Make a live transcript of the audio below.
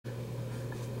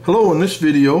Hello, in this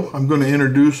video I'm going to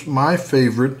introduce my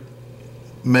favorite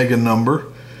mega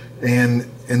number, and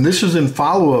this is in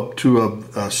follow-up to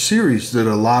a series that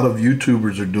a lot of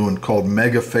YouTubers are doing called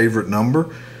Mega Favorite Number,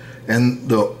 and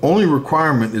the only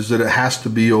requirement is that it has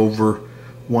to be over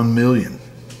 1 million.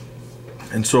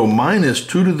 And so mine is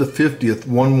 2 to the 50th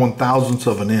 1/1000th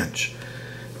of an inch.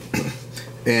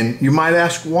 And you might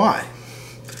ask why.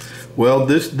 Well,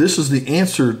 this is the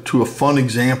answer to a fun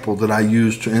example that I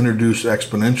use to introduce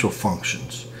exponential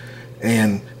functions.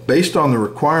 And based on the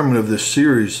requirement of this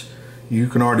series, you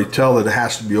can already tell that it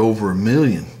has to be over 1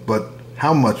 million, but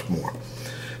how much more?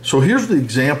 So here's the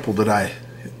example that I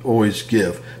always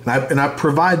give, and I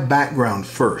provide background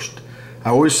first.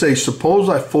 I always say, suppose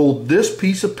I fold this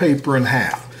piece of paper in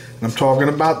half, and I'm talking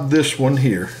about this one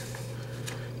here,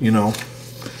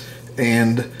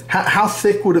 and how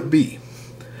thick would it be?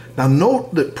 Now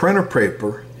note that printer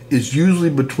paper is usually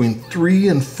between 3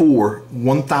 and 4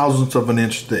 1/1000ths of an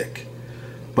inch thick.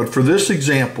 But for this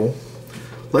example,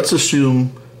 let's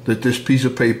assume that this piece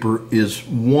of paper is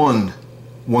 1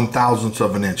 1/1000th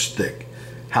of an inch thick.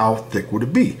 How thick would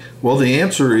it be? Well, the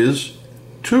answer is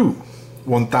 2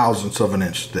 1/1000ths of an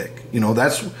inch thick.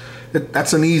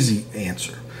 That's an easy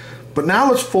answer. But now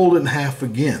let's fold it in half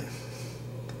again.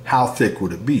 How thick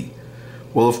would it be?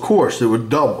 Well, of course, it would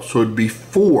double, so it'd be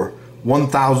 4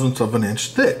 1/1000ths of an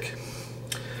inch thick.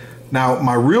 Now,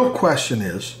 my real question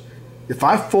is, if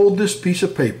I fold this piece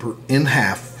of paper in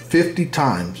half 50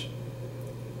 times,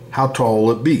 how tall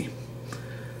will it be?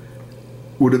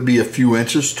 Would it be a few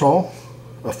inches tall,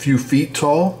 a few feet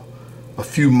tall, a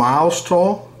few miles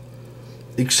tall,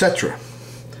 etc.?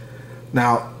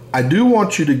 Now, I do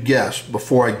want you to guess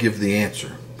before I give the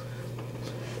answer.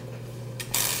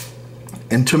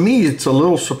 And to me, it's a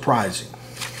little surprising.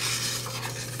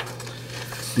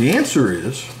 The answer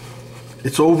is,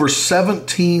 it's over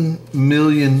 17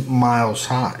 million miles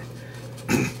high.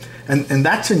 and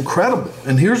that's incredible.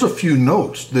 And here's a few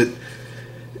notes that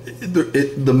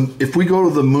if we go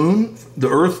to the moon, the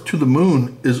Earth to the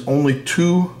moon is only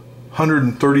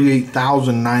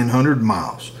 238,900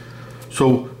 miles.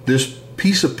 So this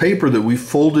piece of paper that we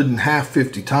folded in half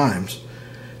 50 times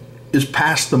is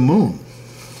past the moon.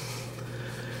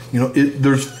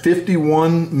 There's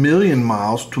 51 million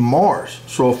miles to Mars.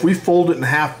 So if we fold it in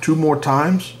half 2 more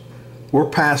times, we're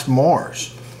past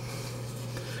Mars.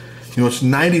 It's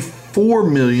 94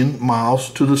 million miles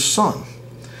to the sun.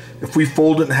 If we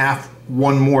fold it in half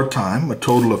 1 more time, a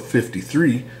total of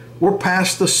 53, we're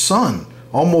past the sun,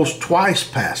 almost twice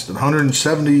past it,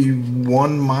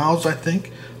 171 miles, I think,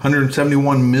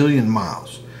 171 million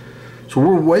miles. So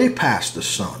we're way past the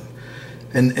sun.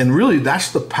 And really, that's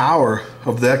the power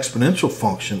of the exponential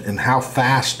function and how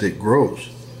fast it grows.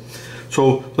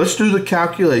 So let's do the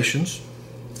calculations.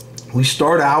 We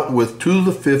start out with 2 to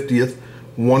the 50th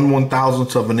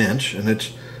 1/1000th of an inch, and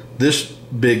it's this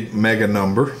big mega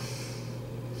number.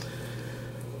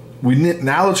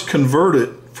 Now let's convert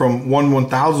it from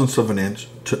 1/1000th of an inch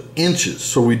to inches.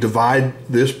 So we divide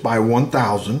this by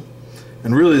 1,000,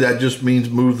 and really that just means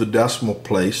move the decimal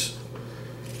place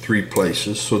 3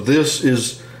 places. So this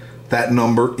is that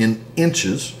number in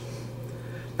inches.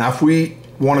 Now if we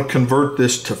want to convert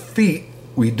this to feet,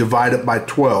 we divide it by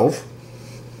 12,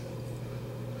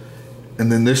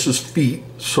 and then this is feet,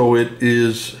 so it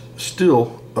is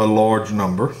still a large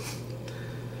number.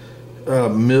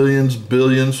 Millions,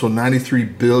 billions, so 93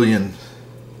 billion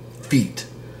feet.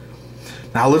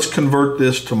 Now let's convert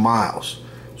this to miles.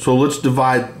 So let's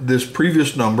divide this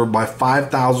previous number by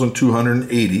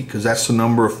 5,280, because that's the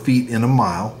number of feet in a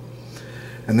mile.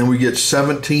 And then we get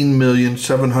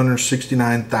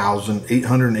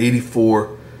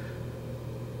 17,769,884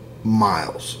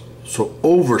 miles. So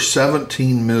over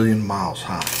 17 million miles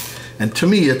high. And to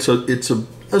me, it's a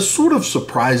sort of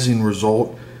surprising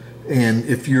result. And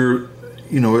if you're,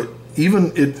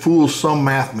 even it fools some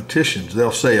mathematicians.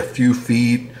 They'll say a few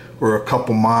feet or a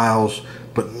couple miles,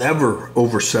 but never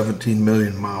over 17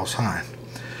 million miles high.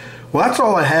 Well, that's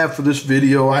all I have for this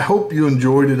video. I hope you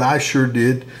enjoyed it. I sure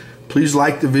did. Please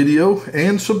like the video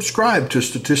and subscribe to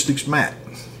Statistics Matt.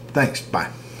 Thanks. Bye.